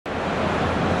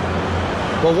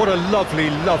Well, what a lovely,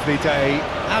 lovely day.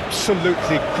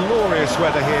 Absolutely glorious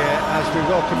weather here as we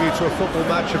welcome you to a football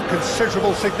match of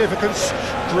considerable significance,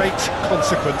 great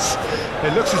consequence.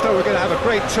 It looks as though we're going to have a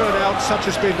great turnout, such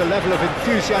has been the level of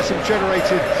enthusiasm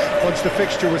generated once the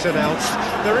fixture was announced.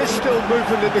 There is still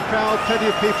movement in the crowd, plenty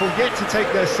of people yet to take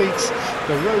their seats.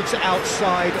 The roads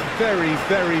outside very,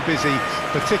 very busy,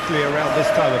 particularly around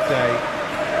this time of day.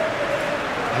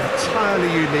 Entirely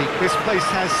unique. This place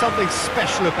has something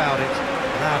special about it.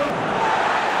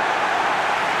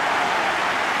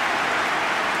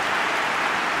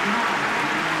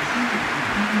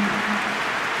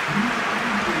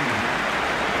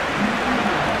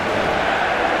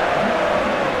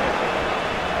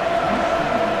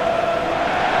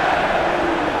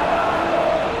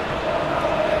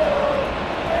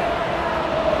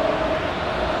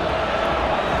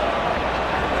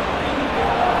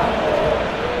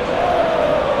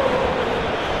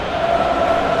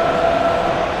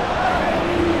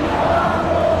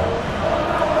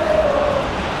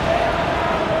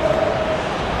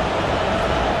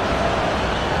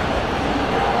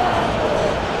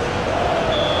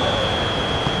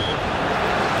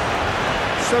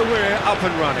 So we're up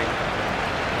and running.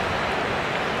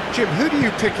 Jim, who do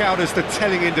you pick out as the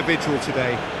telling individual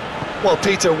today? Well,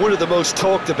 Peter, one of the most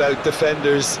talked about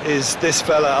defenders is this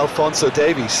fella, Alphonso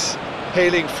Davies.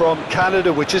 Hailing from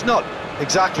Canada, which is not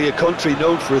exactly a country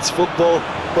known for its football,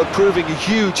 but proving a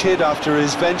huge hit after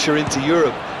his venture into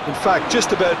Europe. In fact,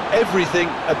 just about everything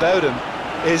about him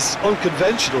is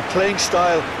unconventional, playing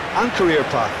style and career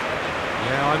path.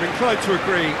 Yeah, I'm inclined to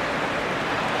agree.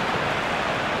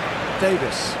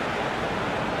 Davis.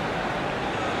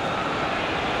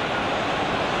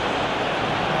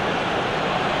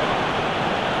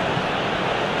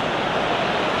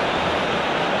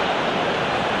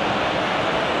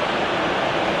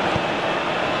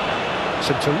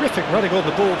 Some terrific running on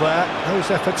the ball there. Those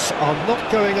efforts are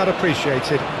not going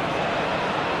unappreciated.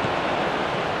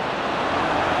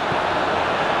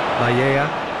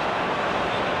 Maya.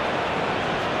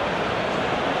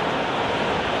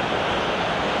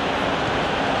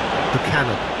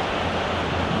 Buchanan.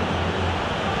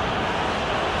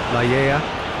 Maya.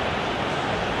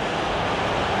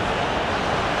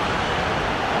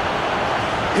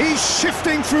 He's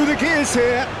shifting through the gears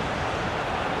here.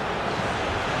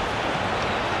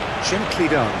 Gently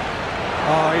done.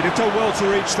 Oh, he'd have done well to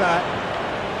reach that.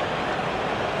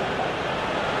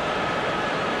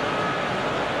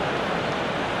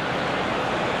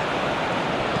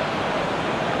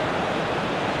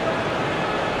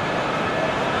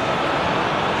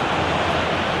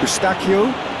 Eustachio.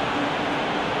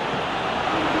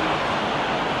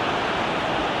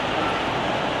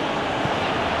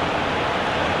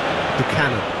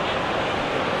 Buchanan.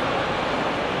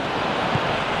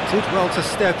 Did well to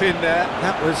step in there.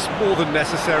 That was more than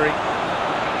necessary.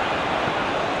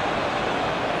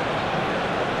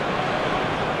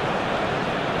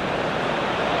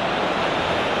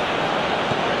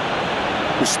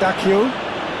 Eustachio.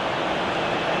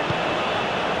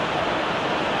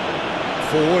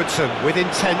 Forwards and with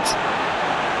intent.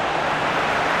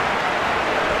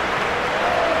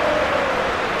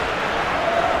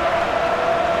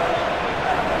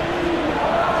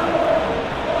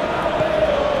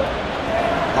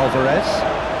 Alvarez.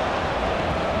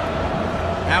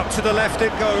 Out to the left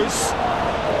it goes.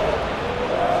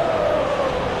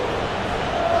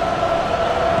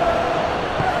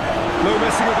 No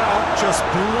messing about, just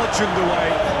bludgeoned away.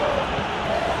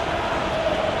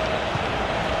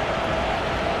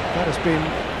 That has been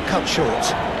cut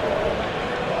short.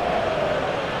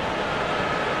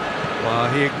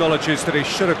 Well, he acknowledges that he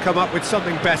should have come up with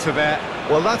something better there.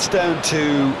 Well, that's down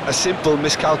to a simple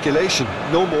miscalculation.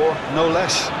 No more, no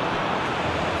less.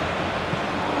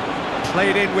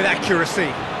 Played in with accuracy.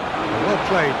 Well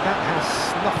played. That has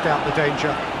snuffed out the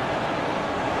danger.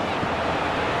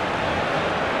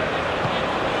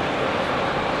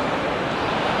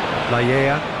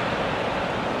 Maya.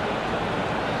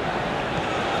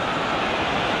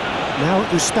 Now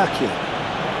Eustachio.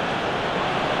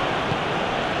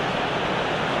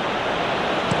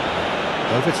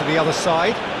 Over to the other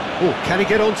side. Oh, can he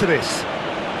get onto this?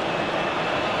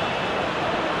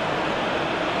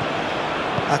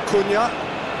 Acuna.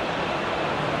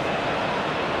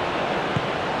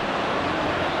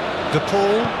 De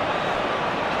Paul.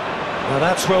 Now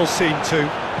that's well seen too.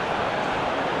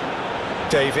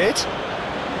 David.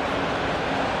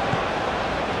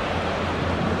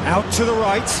 Out to the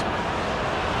right.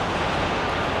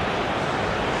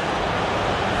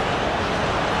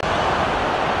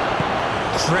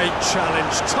 Great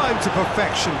challenge, time to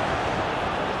perfection.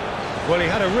 Well, he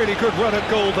had a really good run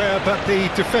at goal there, but the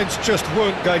defence just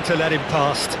weren't going to let him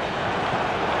past.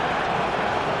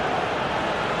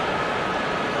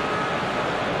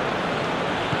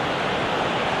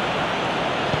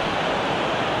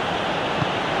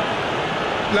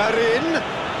 Larin,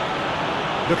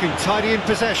 looking tidy in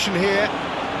possession here.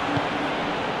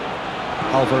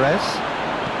 Alvarez.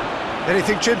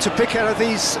 Anything, Jim, to pick out of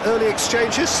these early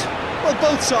exchanges? Well,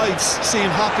 both sides seem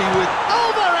happy with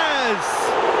Alvarez!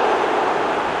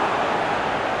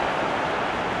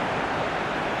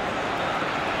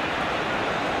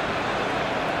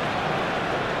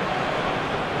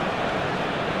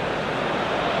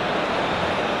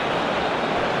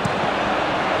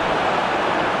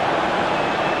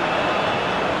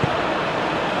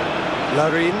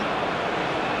 Larin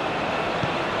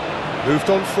moved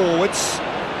on forwards,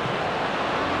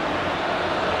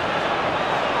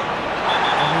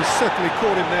 and he's certainly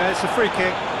caught him there. It's a free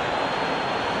kick.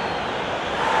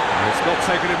 It's not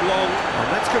taken him long,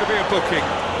 and that's going to be a booking.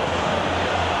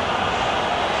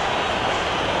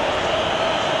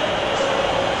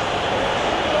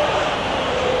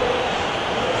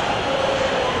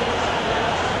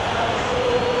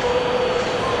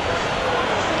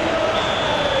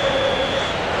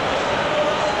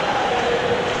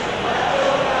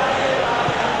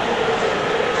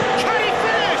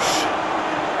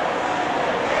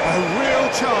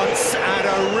 Chance and a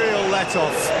real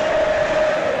let-off.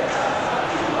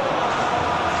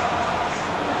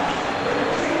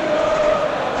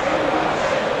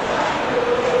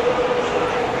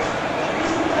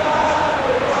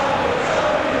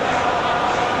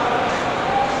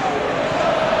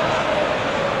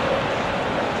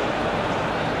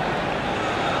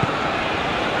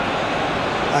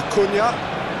 Acuna.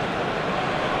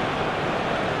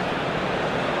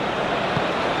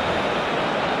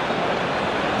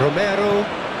 Romero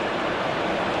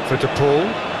for De Paul,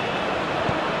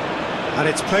 and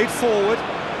it's played forward.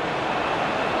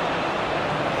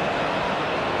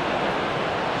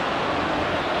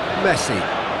 Messi.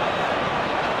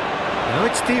 Now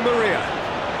it's Di Maria.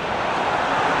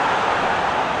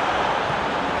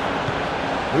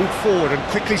 Move forward and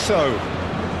quickly so.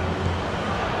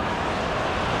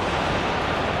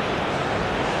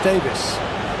 Davis.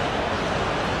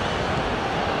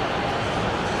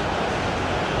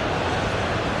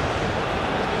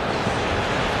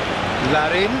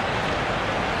 Larin.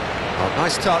 Oh,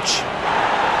 nice touch.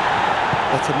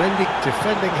 Otamendi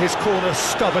defending his corner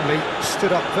stubbornly,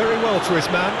 stood up very well to his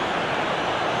man.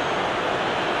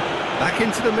 Back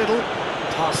into the middle,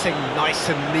 passing nice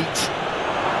and neat.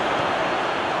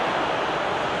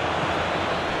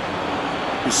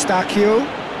 Eustachio.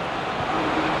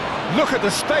 Look at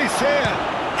the space here,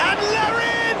 and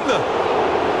Larin!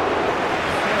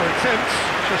 Fair attempt,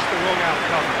 just the wrong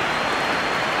outcome.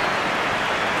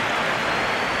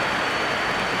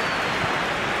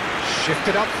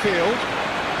 Shifted upfield.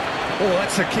 Oh,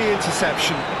 that's a key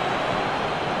interception.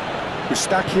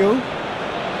 Eustachio.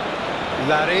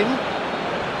 Larin.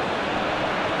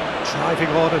 Driving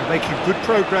on and making good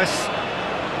progress.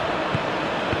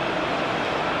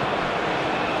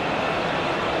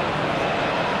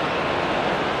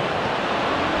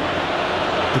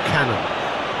 Buchanan.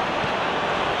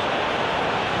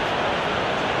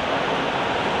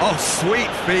 Oh,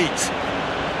 sweet feet.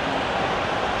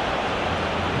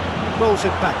 Rolls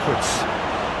it backwards.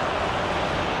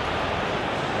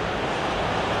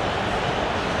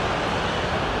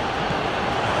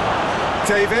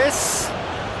 Davis.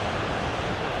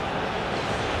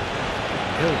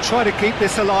 He'll try to keep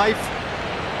this alive.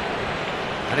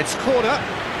 And it's corner.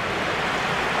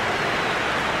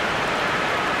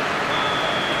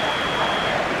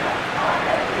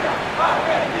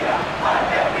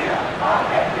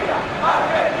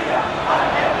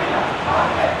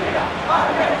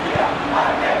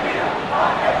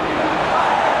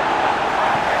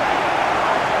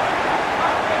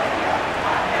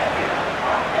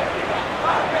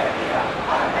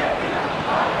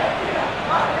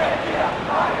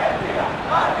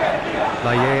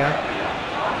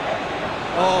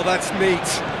 Oh, that's neat.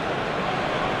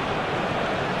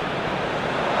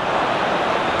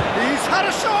 He's had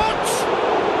a shot!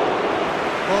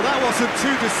 Well, that wasn't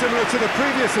too dissimilar to the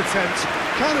previous attempt.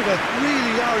 Canada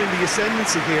really are in the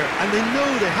ascendancy here, and they know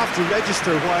they have to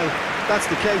register while that's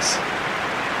the case.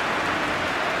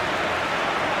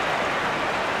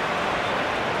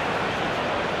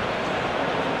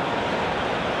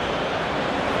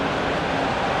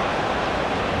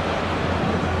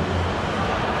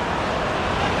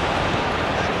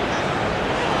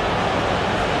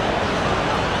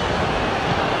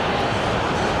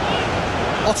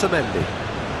 Otamendi.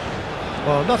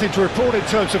 Well, nothing to report in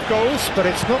terms of goals, but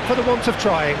it's not for the want of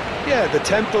trying. Yeah, the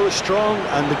tempo is strong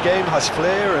and the game has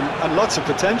flair and lots of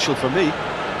potential for me.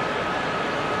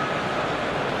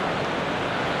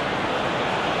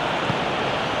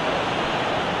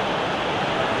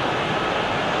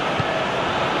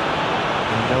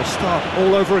 And they'll start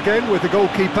all over again with the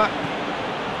goalkeeper.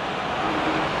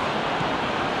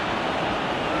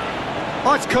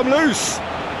 Oh, it's come loose.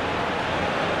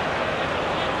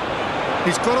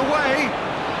 He's got away.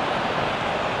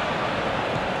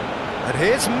 And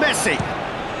here's Messi.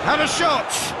 And a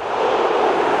shot.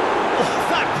 Oh,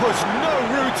 that was no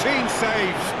routine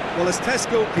save. Well, as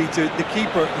Tesco, Peter, the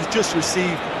keeper has just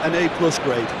received an A+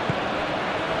 grade.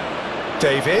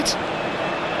 David.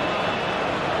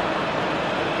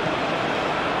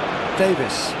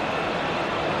 Davis.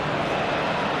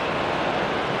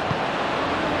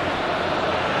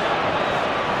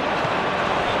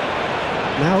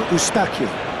 Now Eustachio.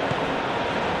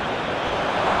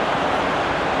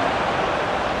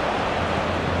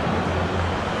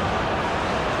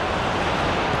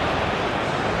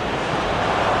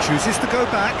 Chooses to go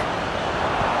back.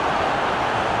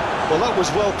 Well, that was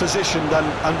well positioned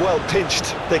and well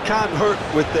pinched. They can't hurt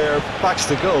with their backs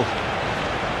to goal.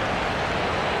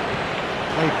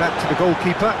 Played back to the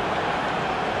goalkeeper.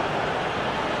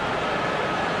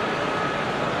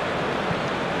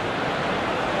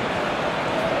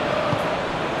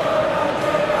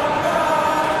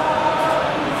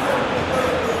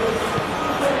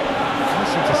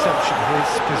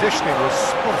 His positioning was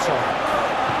spot on.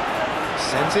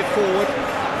 Sends it forward.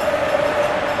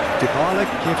 Dybala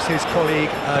gives his colleague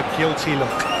a guilty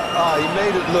look. He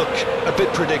made it look a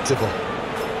bit predictable.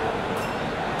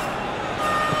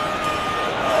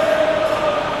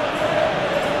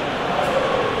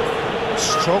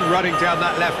 Strong running down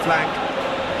that left flank.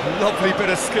 Lovely bit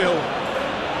of skill.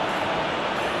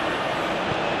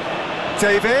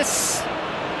 Davis.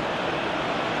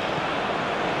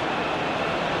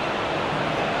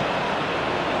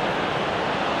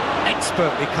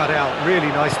 Expertly cut out, really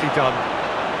nicely done.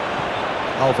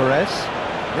 Alvarez,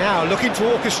 now looking to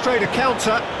orchestrate a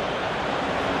counter.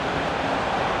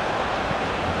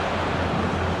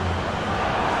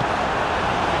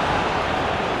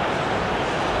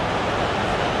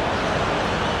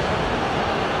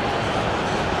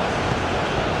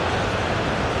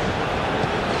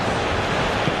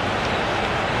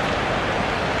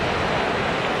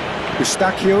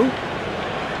 Eustachio.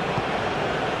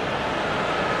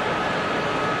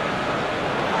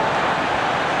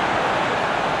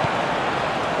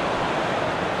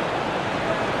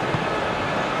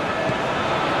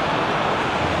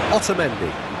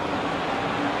 Otamendi.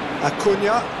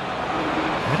 Acuna.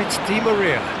 And it's Di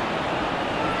Maria.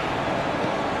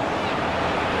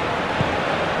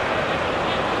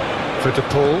 For De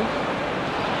Paul.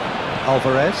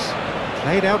 Alvarez.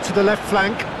 Played out to the left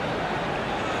flank.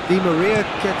 Di Maria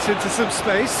gets into some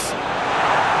space.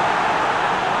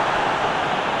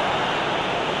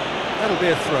 That'll be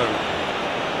a throw.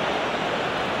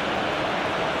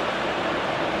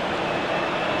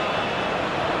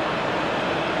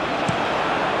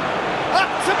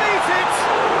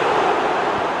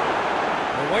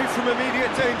 Away from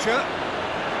immediate danger.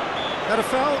 That a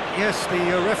foul? Yes, the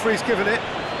referee's given it.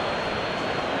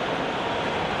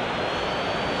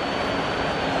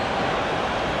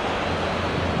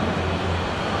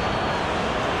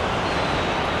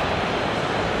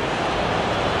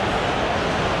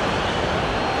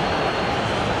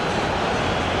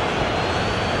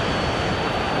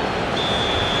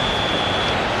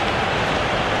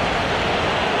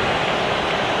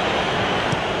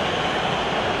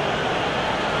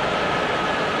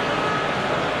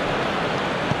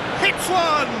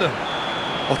 One!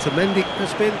 Otamendi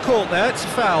has been caught there, it's a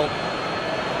foul.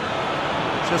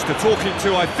 Just a talking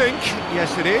to, I think.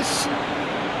 Yes, it is.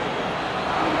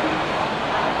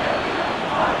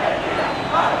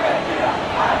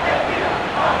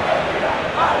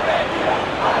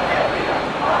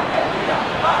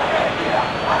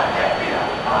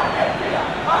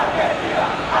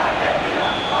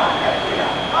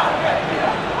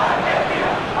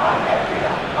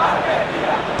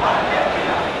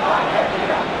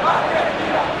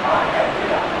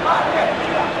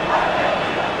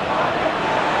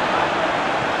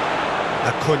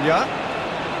 Acuna.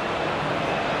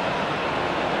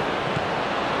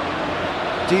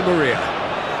 Di Maria.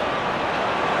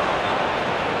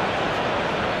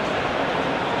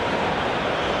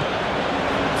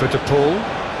 For De Paul.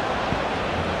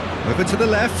 Over to the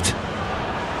left.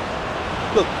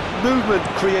 Look, movement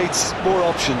creates more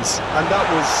options, and that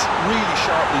was really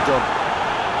sharply done.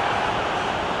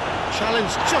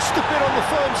 challenge just a bit on the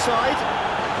firm side.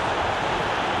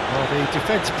 Well, the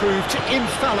defence proved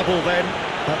infallible then,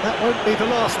 but that won't be the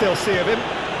last they'll see of him.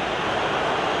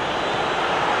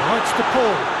 Now it's to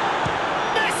Paul.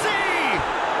 Messi!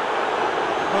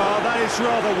 Oh, that is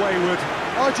rather wayward.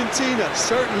 Argentina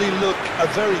certainly look a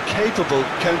very capable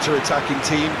counter-attacking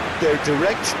team. They're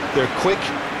direct, they're quick,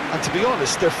 and to be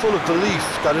honest, they're full of belief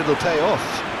that it'll pay off.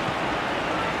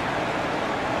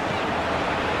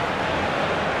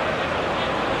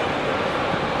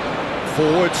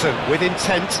 Forwards and with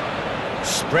intent,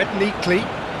 spread neatly.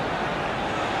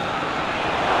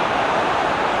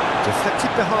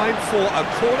 Deflected behind for a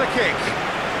corner kick.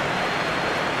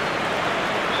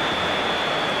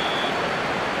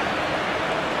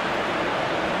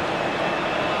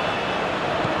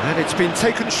 And it's been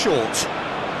taken short.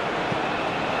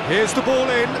 Here's the ball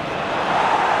in.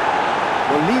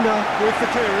 Molina with the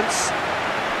clearance.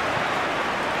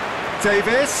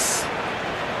 Davis.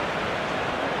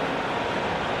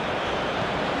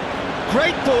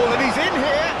 Great ball, and he's in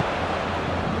here.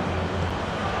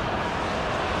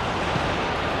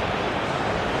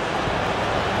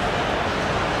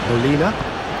 Molina.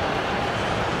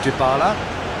 Dybala.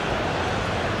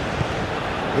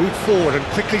 Moved forward and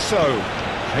quickly so.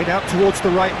 Played out towards the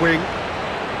right wing.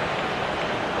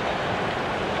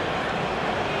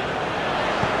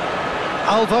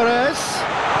 Alvarez.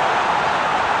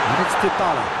 And it's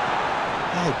Dybala.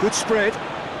 Oh, good spread.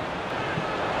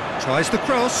 Tries the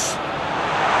cross.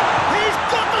 He's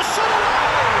got the shot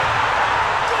away!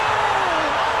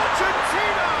 Goal!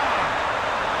 Argentina!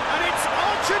 And it's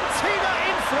Argentina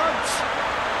in front.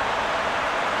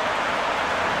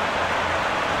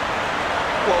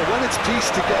 Well, when it's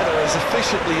pieced together as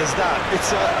efficiently as that,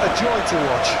 it's a joy to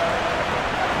watch.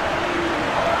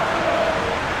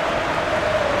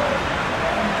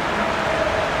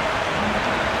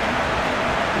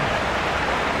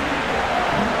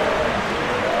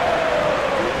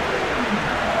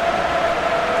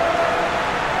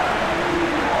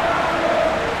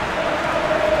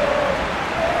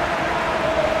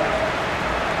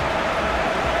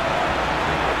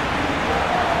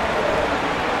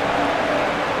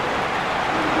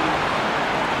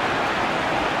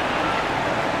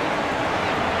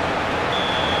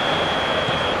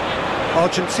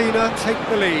 Argentina take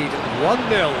the lead,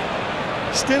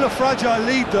 1-0. Still a fragile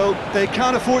lead though, they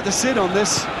can't afford to sit on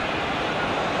this.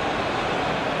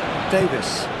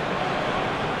 Davis.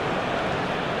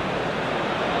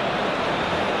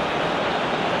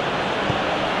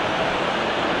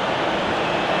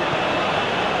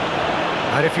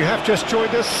 And if you have just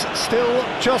joined us, still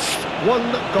just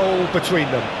one goal between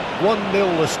them.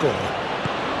 1-0 the score.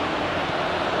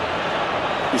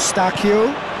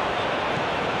 Eustachio.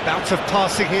 Bout of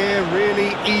passing here,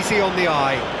 really easy on the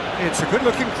eye. It's a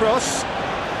good-looking cross.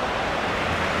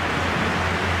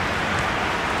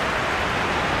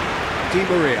 Di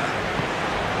Maria.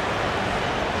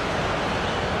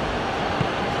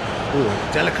 Ooh,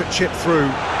 delicate chip through.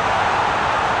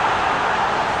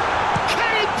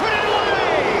 Can he put it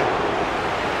away?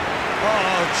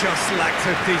 Oh, just lacked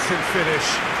a decent finish.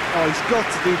 Oh, he's got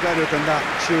to do better than that,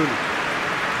 surely.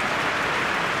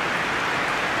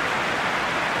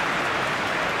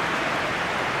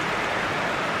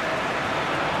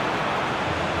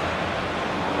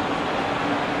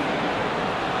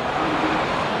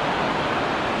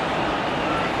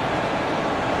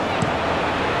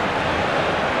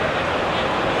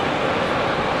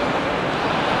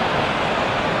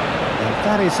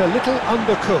 That is a little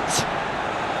undercooked.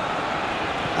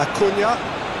 Acuna.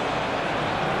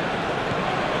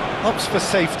 Opts for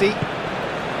safety.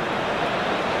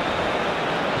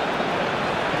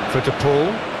 For De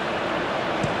Paul.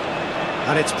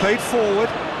 And it's played forward.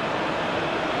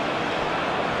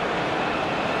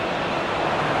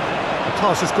 The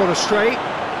pass has gone astray.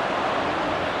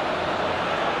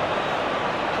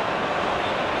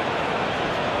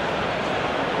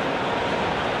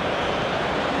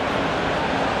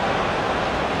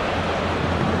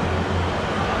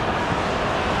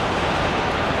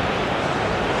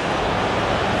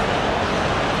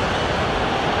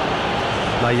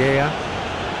 Laya.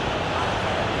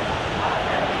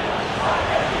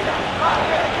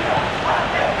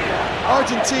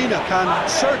 Argentina can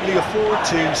certainly afford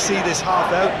to see this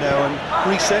half out now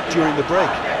and reset during the break.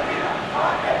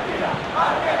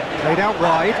 Played out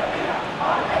wide.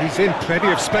 He's in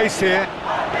plenty of space here.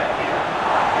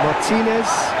 Martinez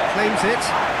claims it.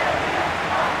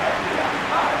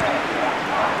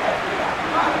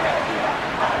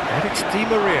 And it's Di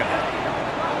Maria.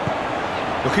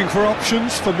 Looking for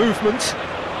options for movement.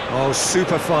 Oh,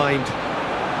 super find.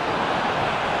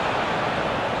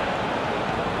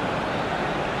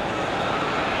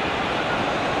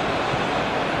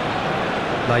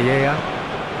 Layea.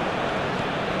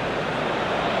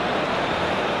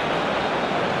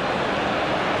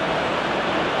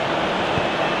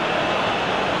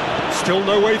 Still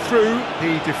no way through.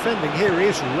 The defending here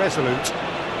is resolute.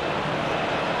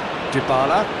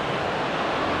 Dybala.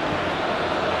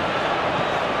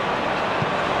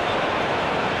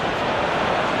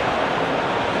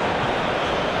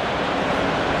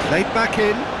 Played back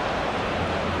in.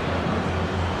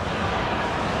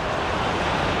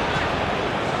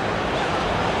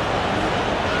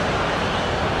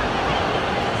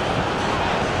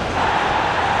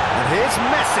 And here's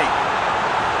Messi.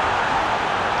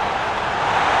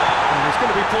 And he's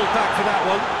going to be pulled back for that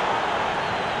one.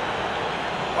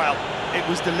 Well, it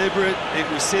was deliberate,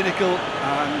 it was cynical,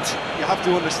 and you have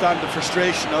to understand the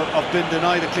frustration of being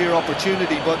denied a clear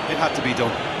opportunity, but it had to be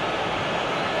done.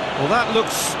 Well, that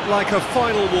looks like a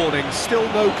final warning, still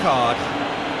no card.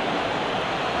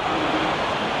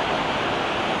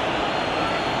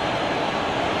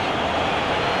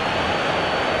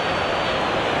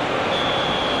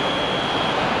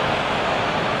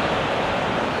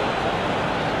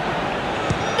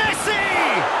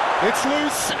 Messi! It's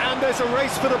loose and there's a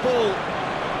race for the ball.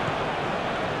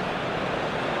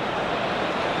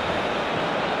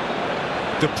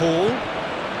 De Paul.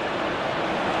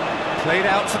 Played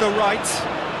out to the right.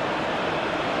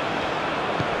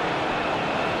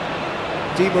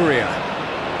 Di Maria.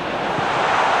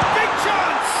 Big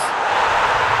chance!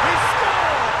 He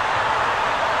scored!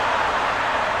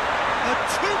 A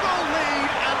two-goal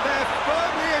lead and they're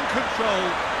firmly in control.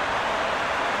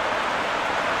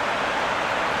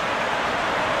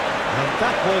 And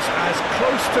that was as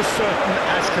close to certain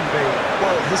as can be.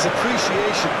 Well, his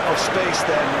appreciation of space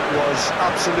then was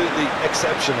absolutely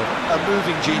exceptional. A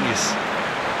moving genius.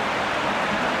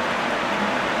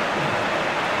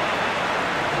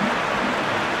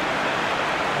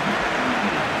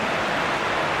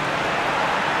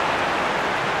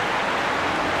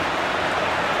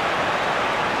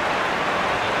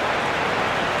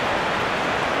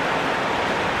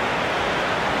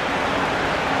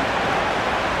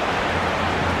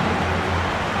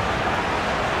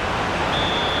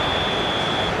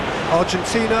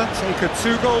 Argentina take a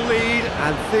two-goal lead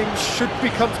and things should be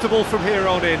comfortable from here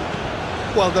on in.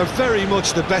 Well, they're very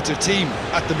much the better team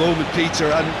at the moment, Peter,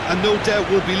 and no doubt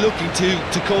will be looking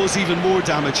to cause even more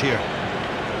damage here.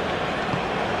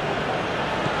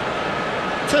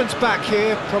 Turns back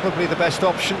here, probably the best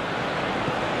option.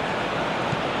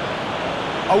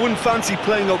 I wouldn't fancy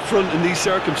playing up front in these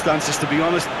circumstances, to be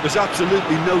honest. There's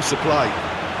absolutely no supply.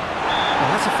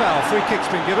 Well, that's a foul. Free kick's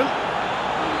been given.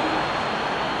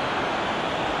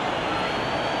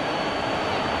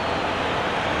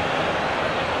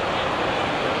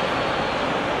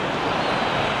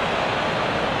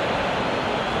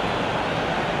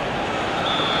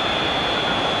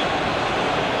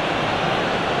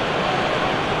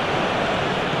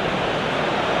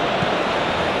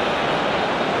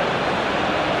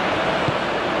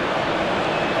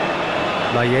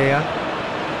 Layea.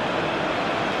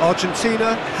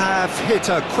 Argentina have hit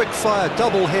a quick-fire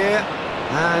double here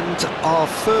and are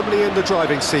firmly in the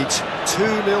driving seat.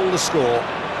 2-0 the score.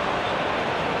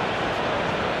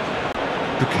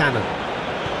 Buchanan.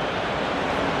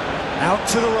 Out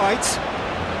to the right.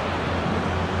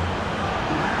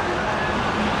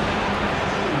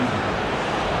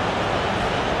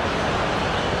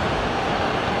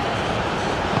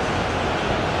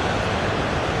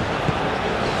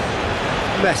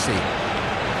 Messi.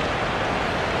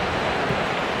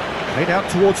 Played out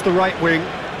towards the right wing.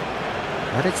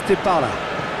 And it's Dybala.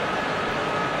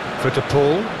 For De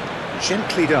Paul.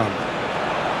 Gently done.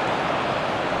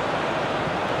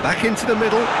 Back into the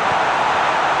middle.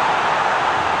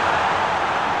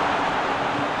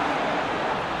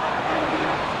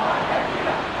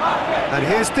 And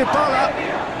here's Dybala.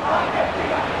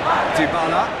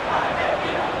 Dybala.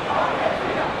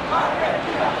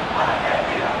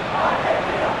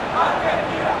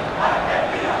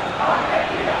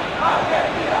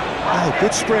 Oh,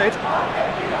 good spread. Oh,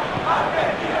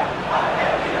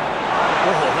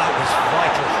 that was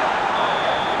vital.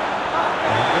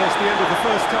 And there's the end of the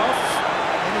first half.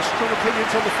 Any strong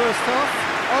opinions on the first half?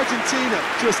 Argentina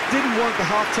just didn't want the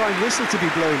half-time whistle to be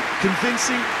blown.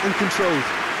 Convincing and controlled.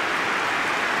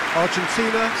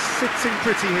 Argentina sitting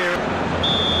pretty here.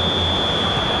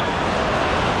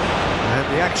 And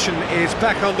the action is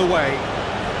back underway.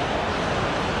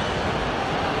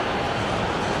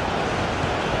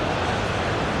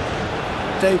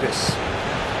 Davis.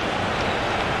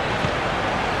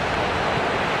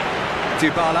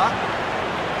 Dybala.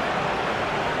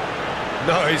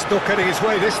 No, he's not getting his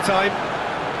way this time.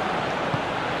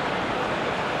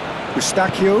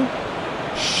 Eustachio,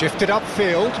 shifted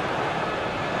upfield.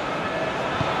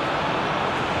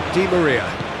 Di Maria.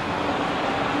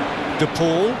 De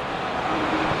Paul.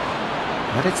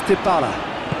 And it's Dybala.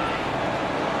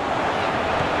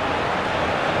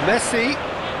 Messi.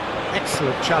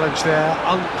 Excellent challenge there,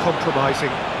 uncompromising.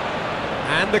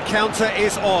 And the counter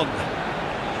is on.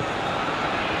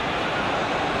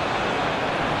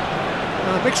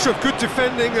 A mixture of good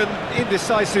defending and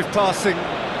indecisive passing.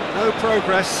 No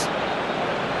progress.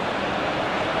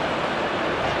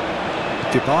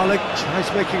 Dybala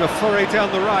tries making a foray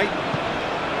down the right.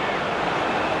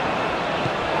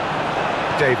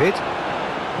 David.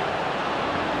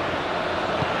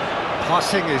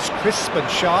 Passing is crisp and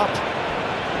sharp.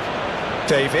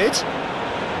 David.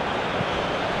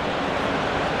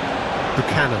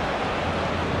 Buchanan.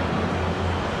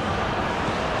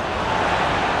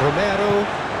 Romero.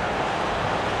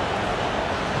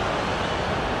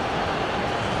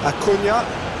 Acuna.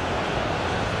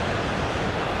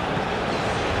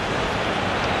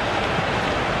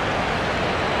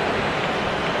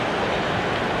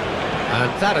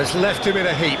 And that has left him in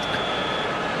a heap.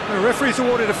 The referee's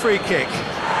awarded a free kick.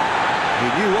 He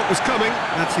knew what was coming.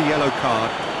 That's a yellow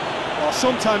card. Well,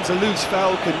 sometimes a loose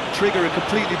foul can trigger a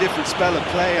completely different spell of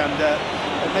play, and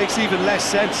it makes even less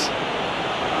sense.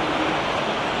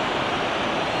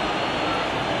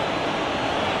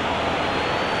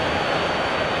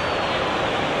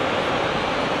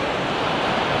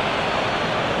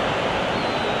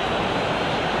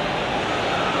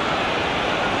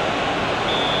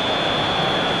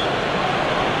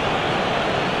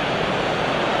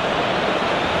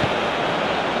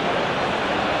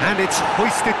 And it's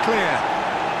hoisted clear.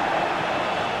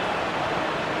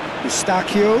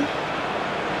 Eustachio.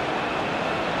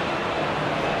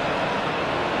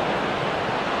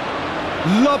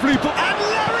 Lovely ball. And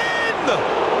Larin!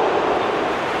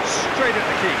 Straight at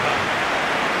the keeper.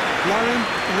 Larin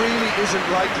really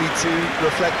isn't likely to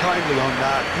reflect kindly on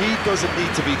that. He doesn't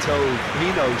need to be told.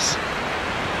 He knows.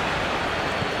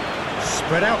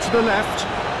 Spread out to the left.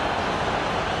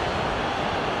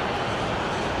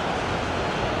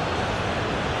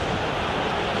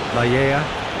 Maya.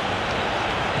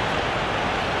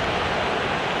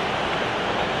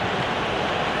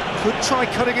 Could try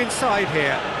cutting inside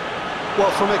here.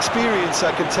 Well, from experience,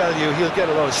 I can tell you he'll get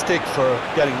a lot of stick for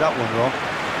getting that one wrong.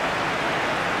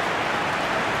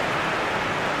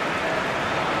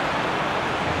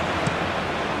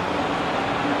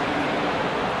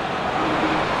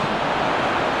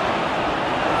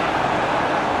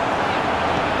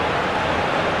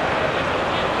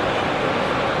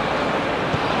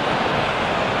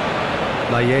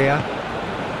 Maya.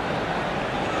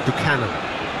 Buchanan.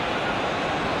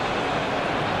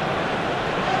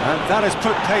 And that has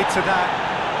put paid to that.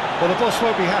 Well, the boss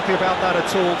won't be happy about that at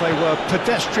all. They were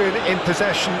pedestrian in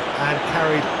possession and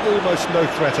carried almost no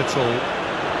threat at all.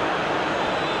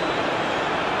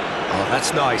 Oh,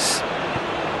 that's nice.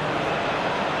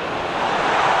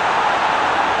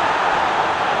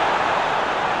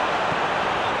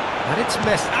 And it's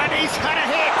Messi. And he's had a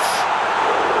hit!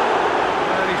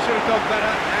 And he should have done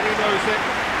better, and he knows it.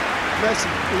 Messi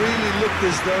really looked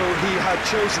as though he had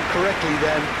chosen correctly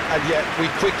then, and yet we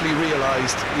quickly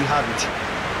realised he hadn't.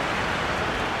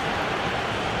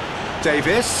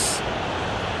 Davis.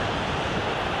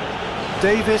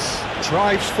 Davis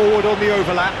drives forward on the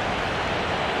overlap.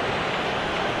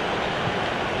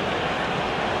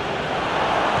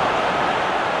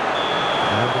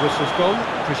 And the whistle's gone,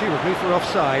 presumably for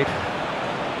offside.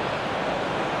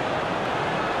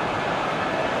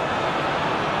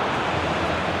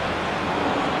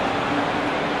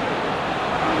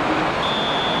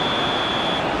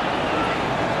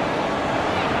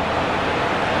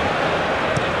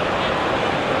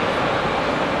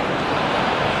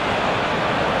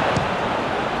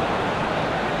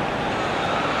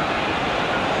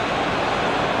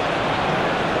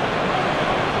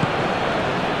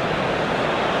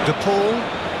 De Paul.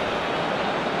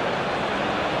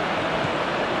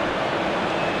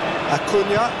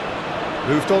 Acuna.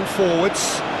 Moved on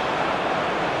forwards.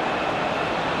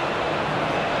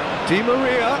 Di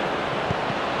Maria.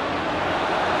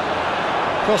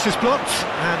 Cross is blocked,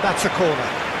 and that's a corner.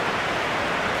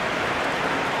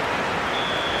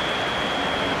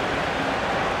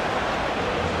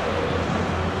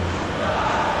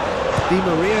 Di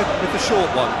Maria with the short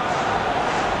one.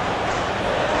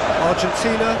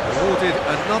 Argentina awarded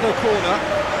another corner.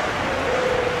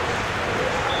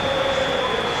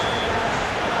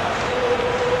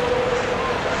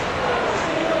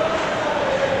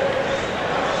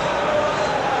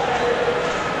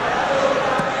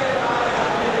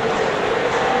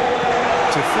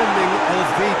 Defending of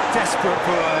the desperate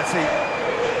variety.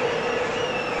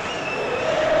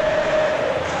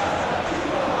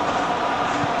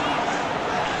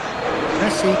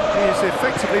 Messi is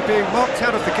effectively being marked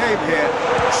out of the game here.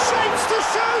 Shapes to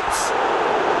shoot!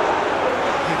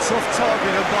 It's off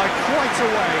target and by quite a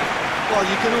way. Well,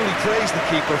 you can only praise the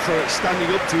keeper for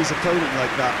standing up to his opponent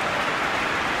like that.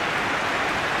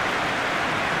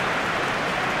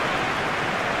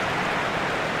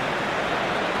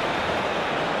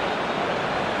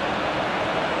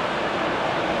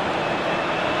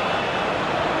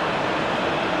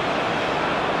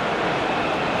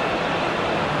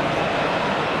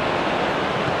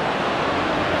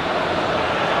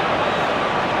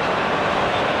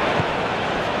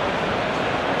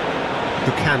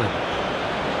 Buchanan.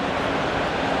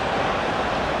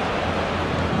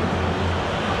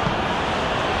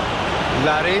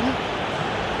 Larin.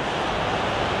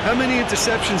 How many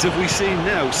interceptions have we seen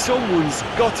now? Someone's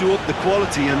got to up the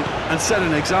quality and set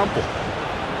an example.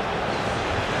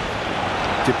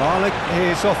 Dybala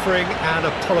is offering an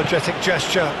apologetic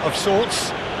gesture of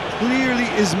sorts. Clearly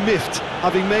is miffed,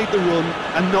 having made the run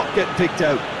and not get picked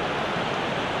out.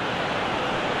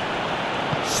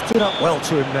 Stood up well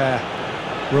to him there.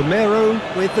 Romero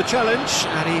with the challenge,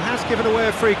 and he has given away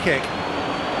a free kick.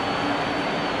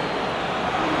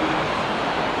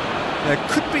 There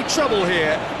could be trouble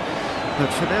here, but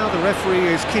for now the referee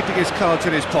is keeping his cards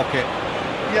in his pocket.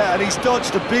 Yeah, and he's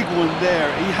dodged a big one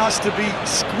there. He has to be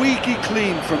squeaky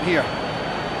clean from here.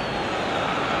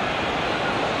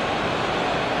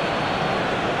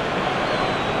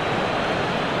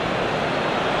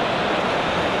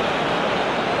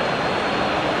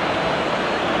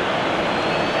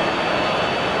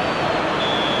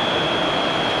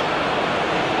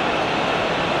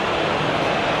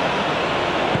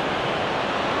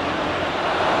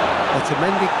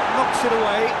 Otamendi knocks it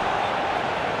away.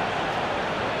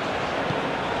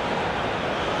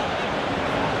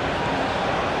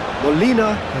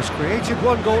 Molina has created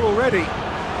one goal already.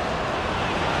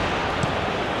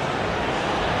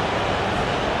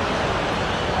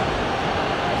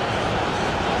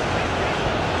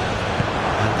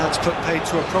 And that's put paid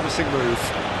to a promising move.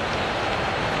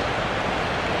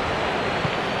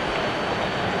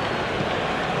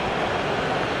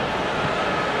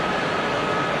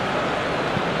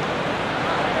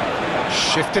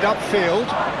 Shifted upfield.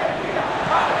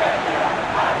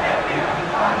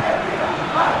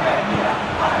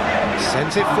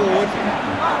 Sends it forward.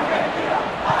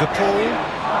 De Paul.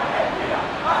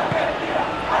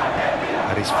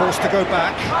 And he's forced to go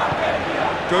back.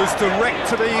 Goes direct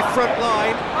to the front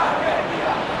line.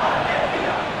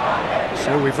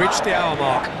 So we've reached the hour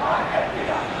mark.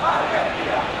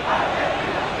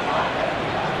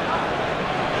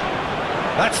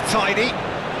 That's tidy.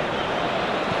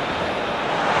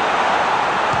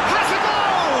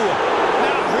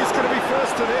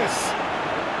 To this.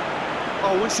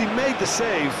 Oh, once he made the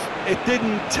save, it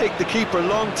didn't take the keeper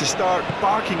long to start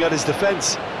barking at his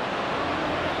defence.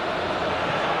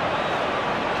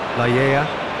 Lallea.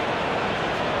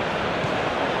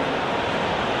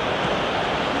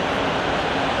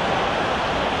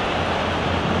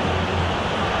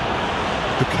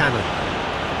 Buchanan.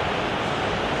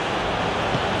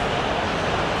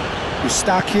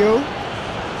 Eustachio.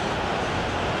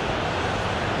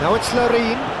 Now it's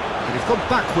Larin. And he's gone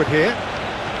backward here.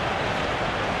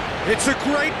 It's a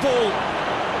great ball.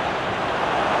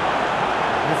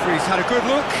 Referee's had a good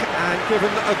look and given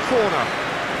a corner.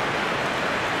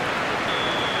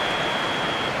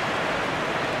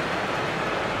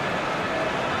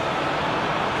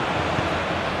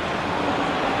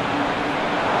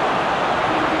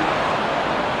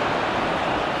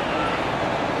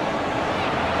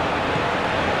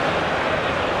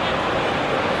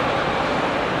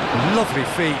 Lovely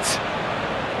feet.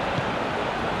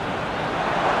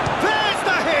 There's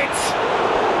the hit!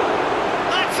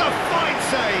 That's a fine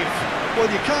save!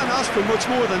 Well, you can't ask for much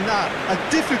more than that.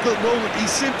 A difficult moment he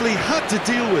simply had to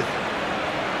deal with.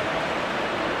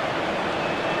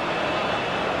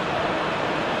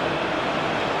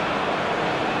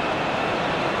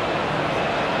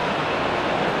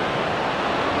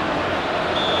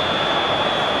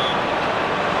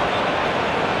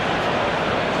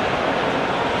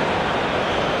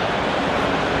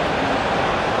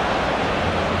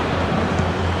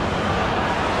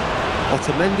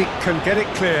 Otamendi can get it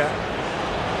clear.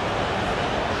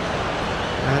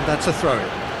 And that's a throw-in.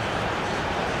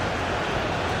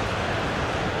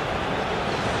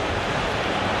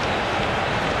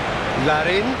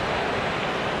 Larin.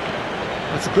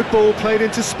 That's a good ball played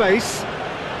into space.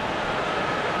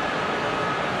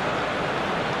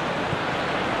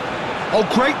 Oh,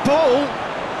 great ball!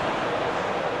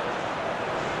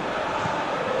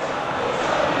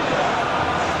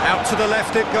 Out to the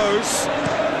left it goes.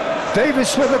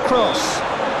 Davis with a cross.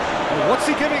 Well, what's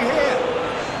he giving here?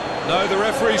 No, the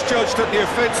referee's judged that the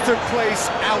offence took place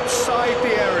outside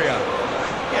the area.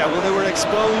 Yeah, well, they were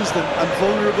exposed and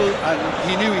vulnerable, and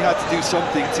he knew he had to do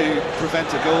something to prevent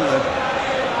a goal then.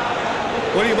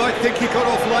 Well, you might think he got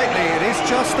off lightly. It is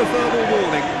just a verbal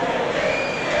warning.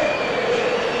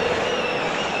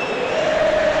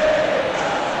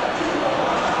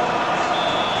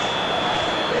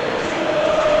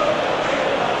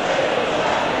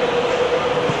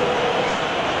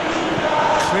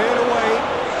 Cleared away.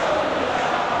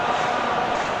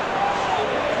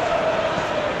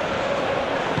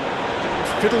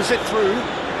 Fiddles it through.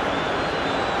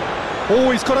 Oh,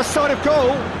 he's got a sight of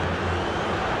goal.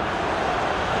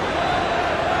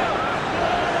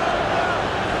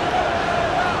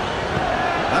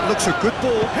 That looks a good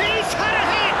ball. He's had a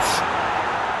hit!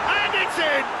 And it's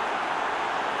in!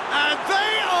 And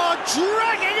they are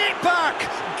dragging it back!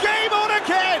 Game on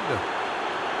again!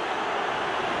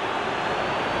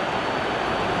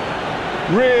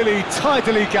 Really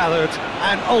tidily gathered,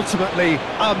 and ultimately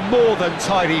a more than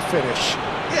tidy finish.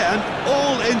 Yeah, and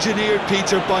all engineered,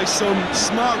 Peter, by some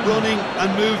smart running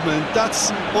and movement.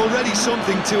 That's already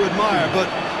something to admire, but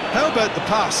how about the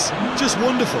pass? Just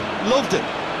wonderful. Loved it.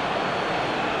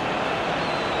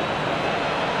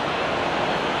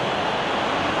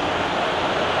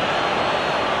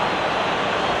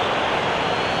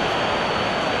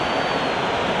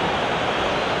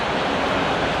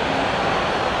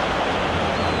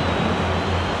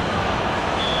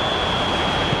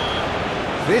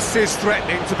 This is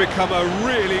threatening to become a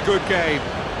really good game.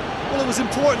 Well, it was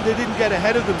important they didn't get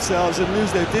ahead of themselves and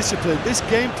lose their discipline. This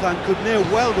game plan could now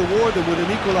well reward them with an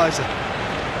equaliser.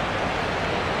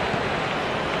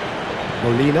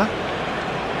 Molina.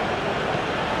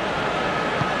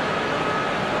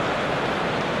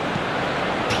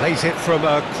 Plays it from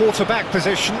a quarterback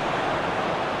position.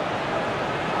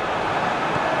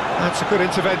 That's a good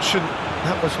intervention.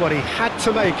 That was what he had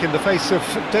to make in the face of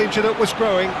danger that was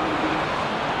growing.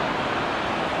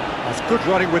 That's good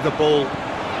running with the ball.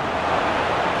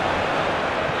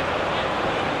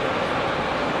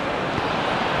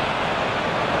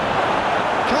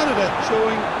 Canada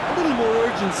showing a little more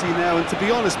urgency now, and to be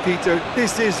honest, Peter,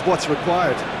 this is what's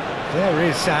required. There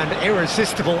is an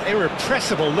irresistible,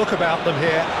 irrepressible look about them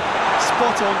here.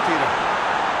 Spot on, Peter.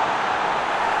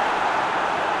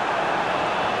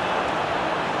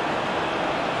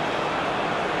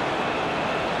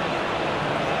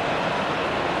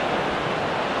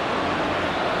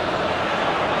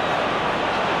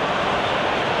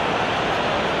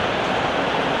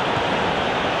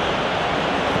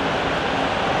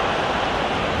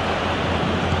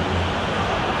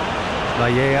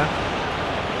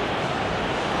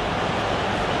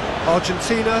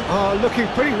 Argentina are looking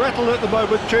pretty rattled at the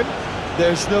moment, Jim.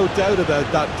 There's no doubt about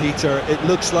that, Peter. It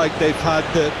looks like they've had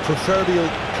the proverbial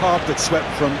carpet swept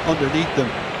from underneath them.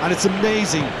 And it's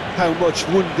amazing how much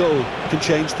one goal can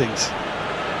change things.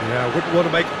 Yeah, I wouldn't want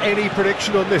to make any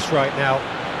prediction on this right now.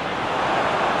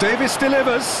 Davis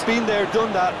delivers. Been there,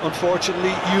 done that,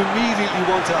 unfortunately. You immediately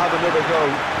want to have another go.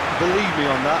 Believe me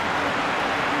on that.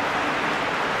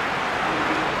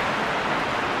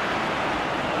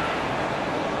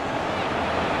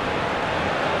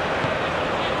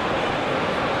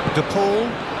 De Paul.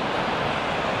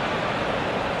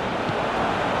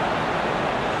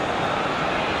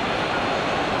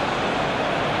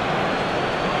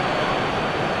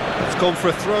 It's gone for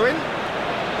a throw-in.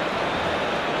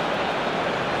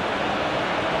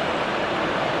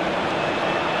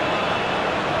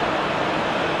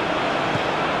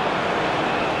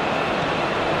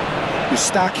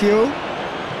 Eustachio.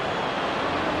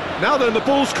 Now then, the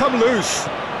ball's come loose.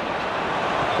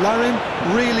 Larin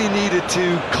really needed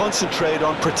to concentrate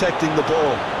on protecting the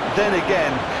ball. Then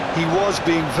again, he was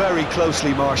being very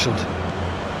closely marshalled.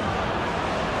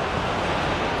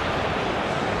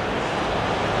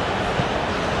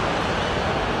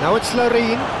 Now it's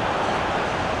Larin.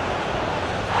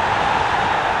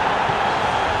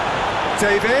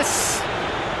 Davis.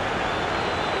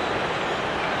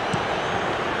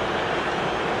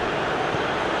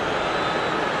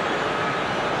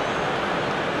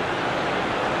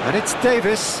 And it's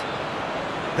Davis.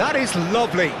 That is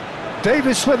lovely.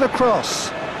 Davis with a cross.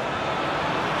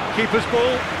 Keeper's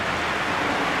ball.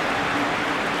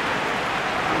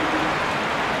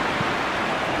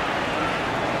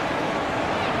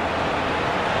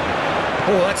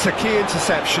 Oh, that's a key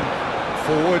interception.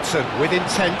 Forwards and with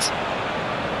intent.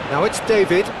 Now it's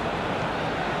David.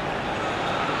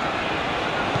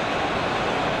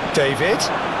 David.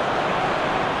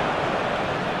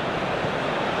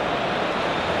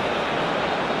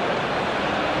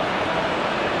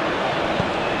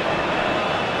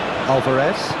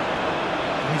 Alvarez.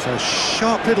 He's a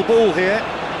sharp little ball here.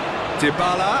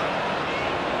 Dybala.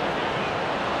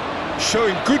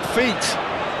 Showing good feet.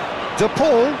 De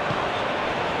Paul.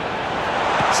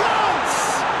 Chance!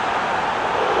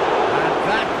 And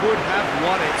that would have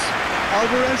won it.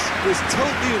 Alvarez was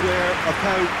totally aware of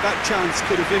how that chance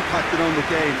could have impacted on the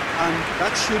game, and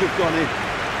that should have gone in.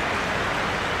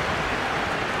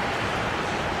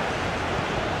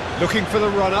 Looking for the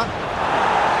runner.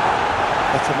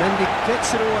 Otamendi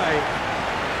gets it away.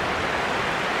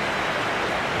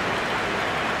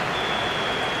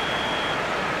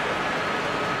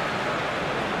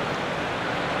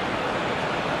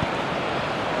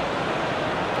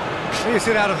 Clears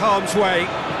it out of harm's way.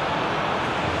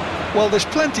 Well, there's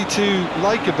plenty to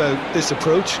like about this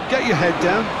approach. Get your head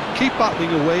down, keep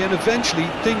battling away, and eventually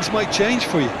things might change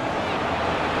for you.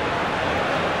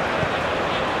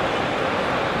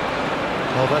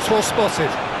 Oh, that's well spotted.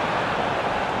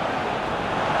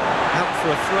 Out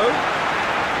for a throw.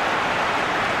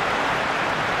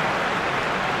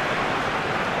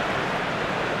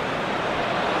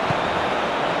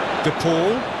 De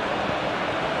Paul.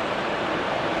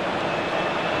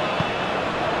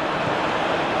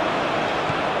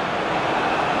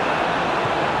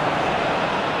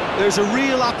 There's a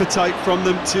real appetite from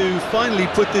them to finally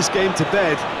put this game to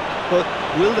bed, but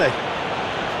will they?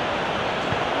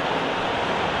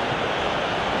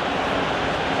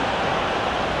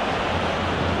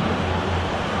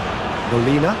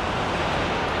 Molina.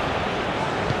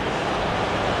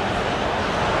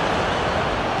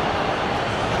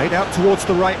 Played out towards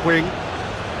the right wing.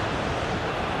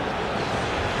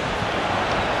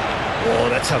 Oh,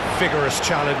 that's a vigorous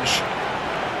challenge.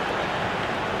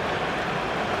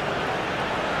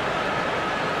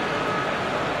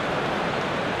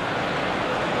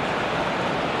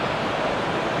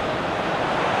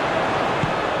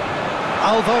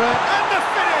 Alvarez, and the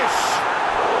finish!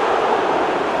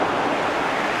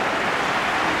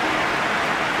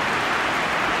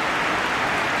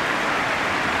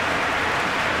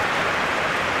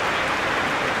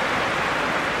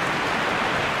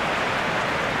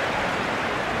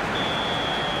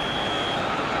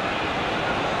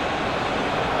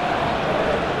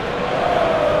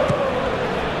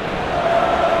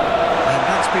 And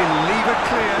that's been levered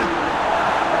clear.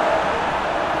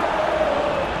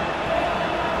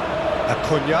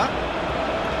 Acuna.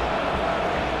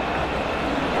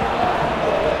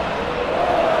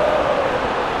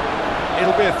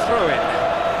 It'll be a throw-in.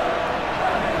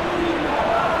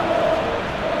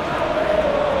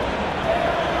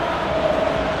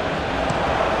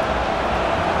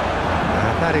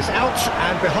 And that is out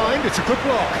and behind. It's a good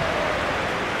block.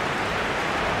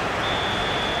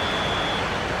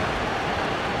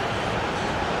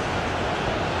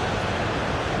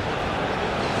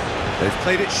 They've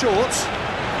played it short.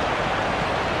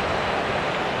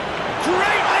 Great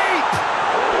leap!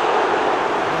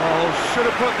 Oh, should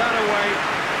have put that away.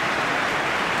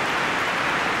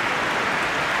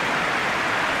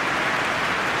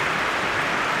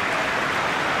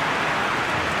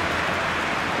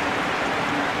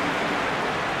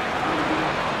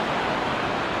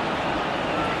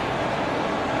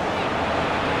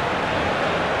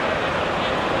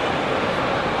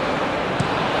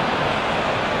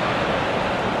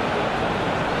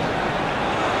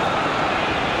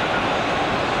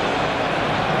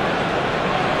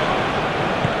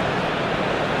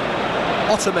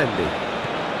 Otamendi.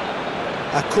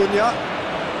 Acuna.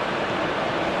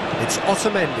 It's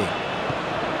Otamendi.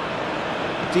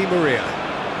 Di Maria.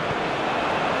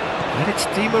 And it's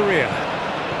Di Maria.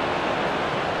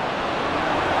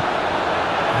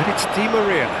 And it's Di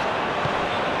Maria.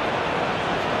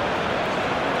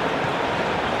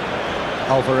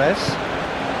 Alvarez.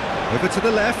 Over to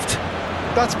the left.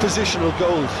 That's positional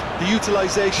gold, the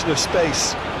utilisation of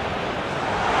space.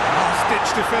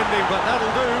 Last-ditch defending, but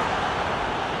that'll do.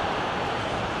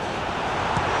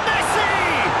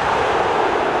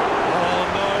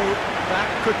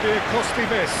 Could be a costly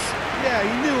miss. Yeah,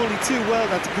 he knew only too well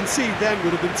that to concede then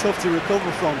would have been tough to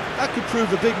recover from. That could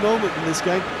prove a big moment in this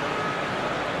game.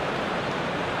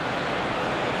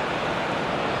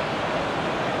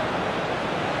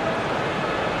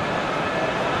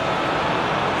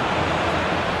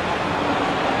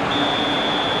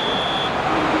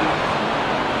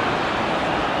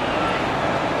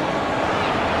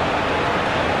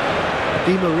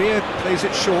 Di Maria plays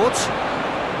it short.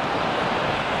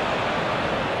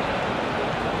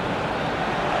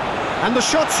 And the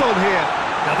shot's on here.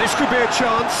 Now this could be a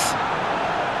chance.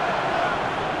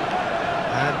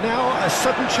 And now a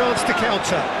sudden chance to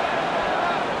counter.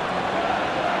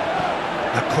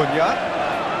 Acuna.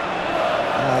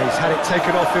 He's had it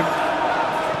taken off him.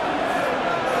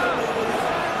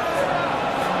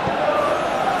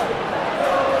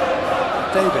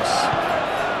 Davis.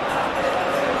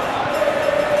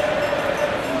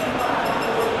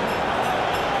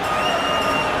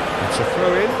 It's a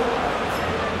throw-in.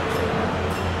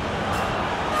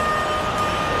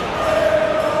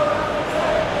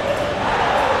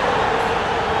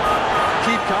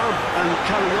 Keep calm and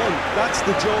carry on. That's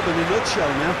the job in a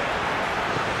nutshell now.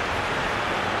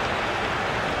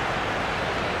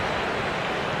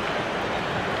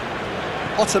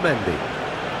 Otamendi.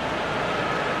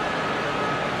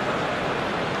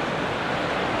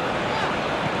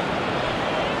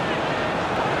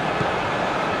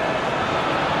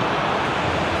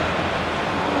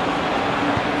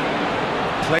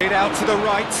 Played out to the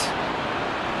right.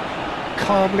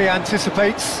 Calmly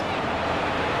anticipates.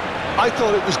 I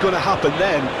thought it was going to happen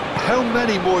then. How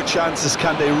many more chances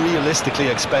can they realistically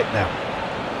expect now?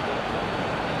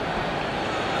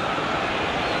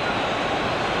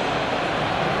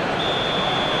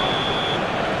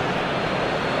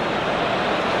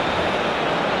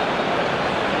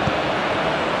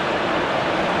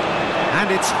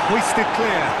 And it's hoisted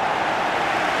clear.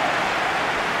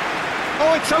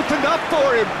 Oh, it's opened up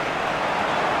for him.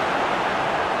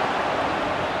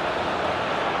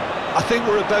 I think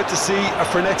we're about to see a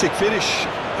frenetic finish.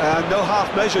 No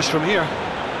half measures from here.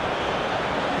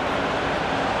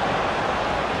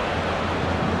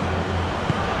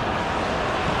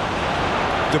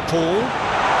 De Paul.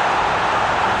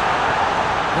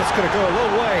 That's going to go a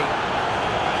long way.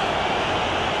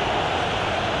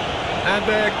 And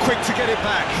they're quick to get it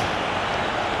back.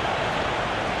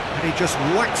 And he just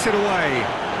whacks it away.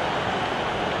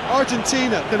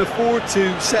 Argentina can afford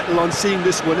to settle on seeing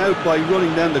this one out by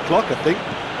running down the clock, I think.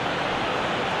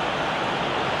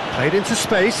 Played into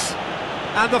space.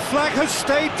 And the flag has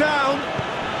stayed down.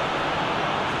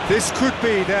 This could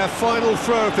be their final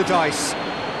throw of the dice.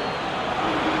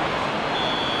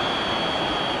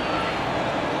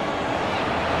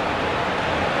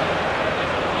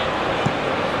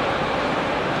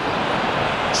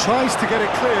 Tries to get it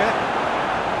clear.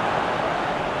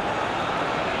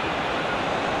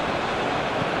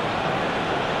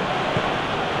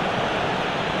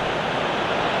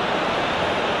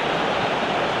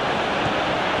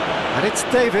 And it's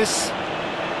Davis.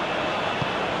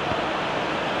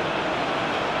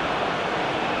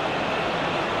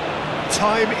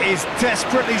 Time is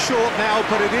desperately short now,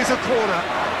 but it is a corner.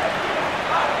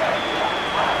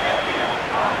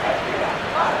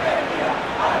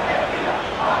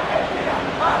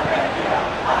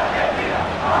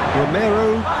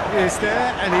 Romero is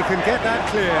there, and he can get that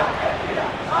clear.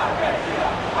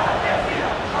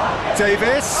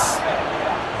 Davis.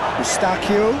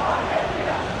 Eustachio.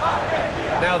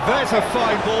 Now there's a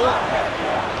fine ball.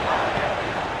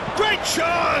 Great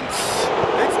chance!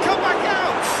 It's come back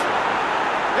out!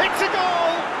 It's a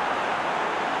goal!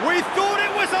 We thought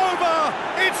it was over!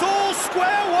 It's all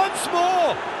square once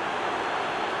more!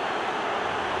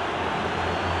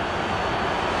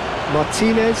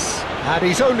 Martinez, and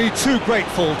he's only too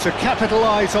grateful to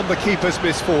capitalise on the keeper's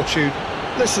misfortune.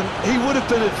 Listen, he would have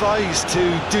been advised to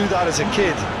do that as a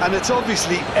kid, and it's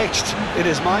obviously etched in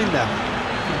his mind now.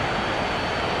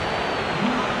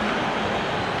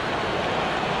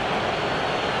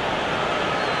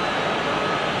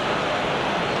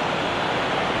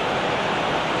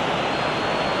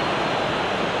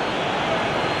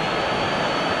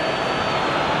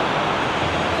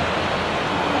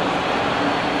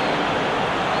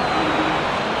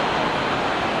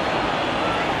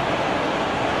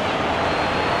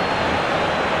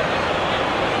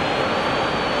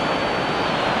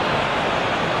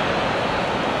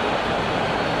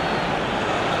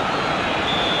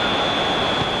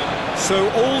 So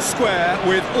all square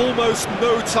with almost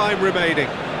no time remaining.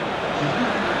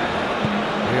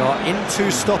 We are into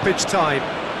stoppage time.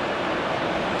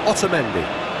 Otamendi.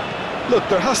 Look,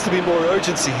 there has to be more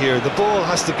urgency here. The ball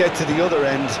has to get to the other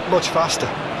end much faster.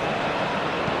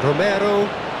 Romero.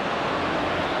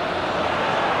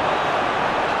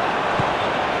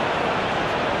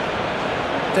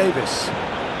 Davis.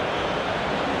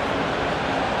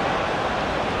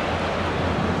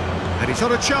 And he's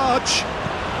on a charge.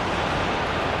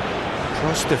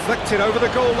 Cross deflected over the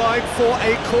goal line for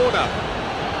a corner.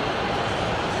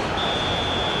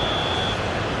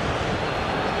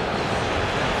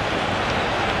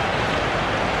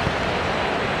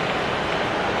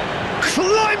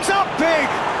 Climbs up big!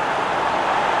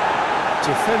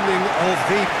 Defending of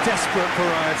the desperate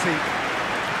variety.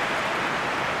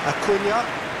 Acuna.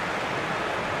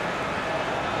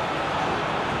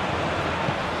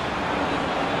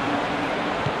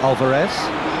 Alvarez.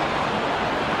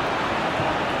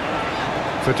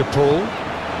 For De Paul.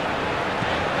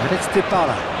 And it's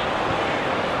Dybala.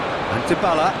 And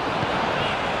Dybala.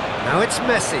 Now it's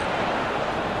Messi.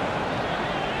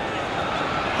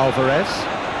 Alvarez.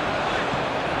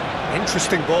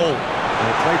 Interesting ball.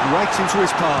 And played right into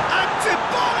his path. And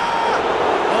Dybala!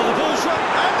 Oh, the ball's right.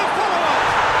 And the follow-up.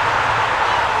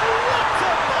 Oh, what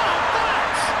about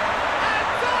that?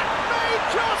 And that may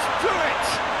just do it.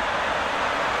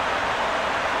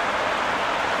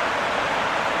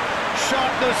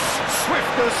 Sharpness,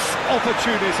 swiftness,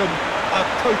 opportunism. A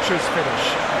poacher's finish.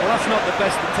 Well, that's not the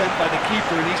best attempt by the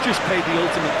keeper, and he's just paid the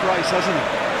ultimate price, hasn't he?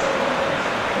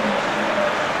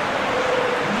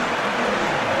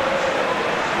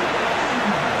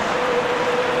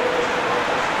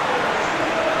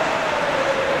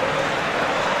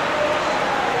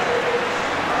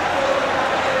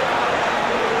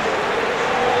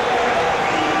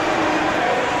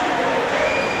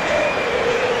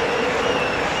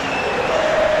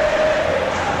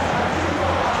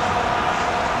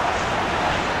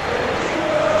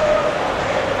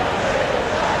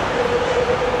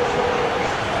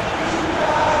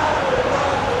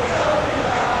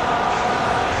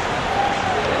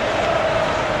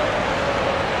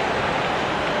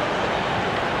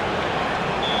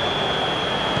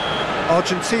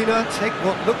 Argentina take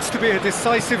what looks to be a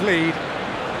decisive lead.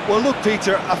 Well, look,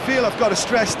 Peter, I feel I've got to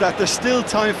stress that there's still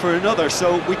time for another,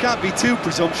 so we can't be too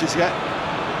presumptuous yet.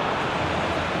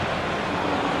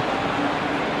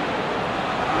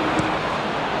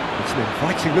 It's an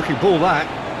inviting looking ball, that.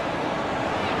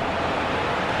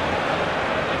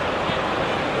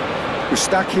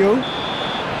 Eustachio. The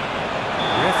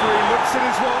referee looks at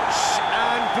his watch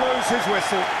and blows his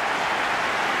whistle.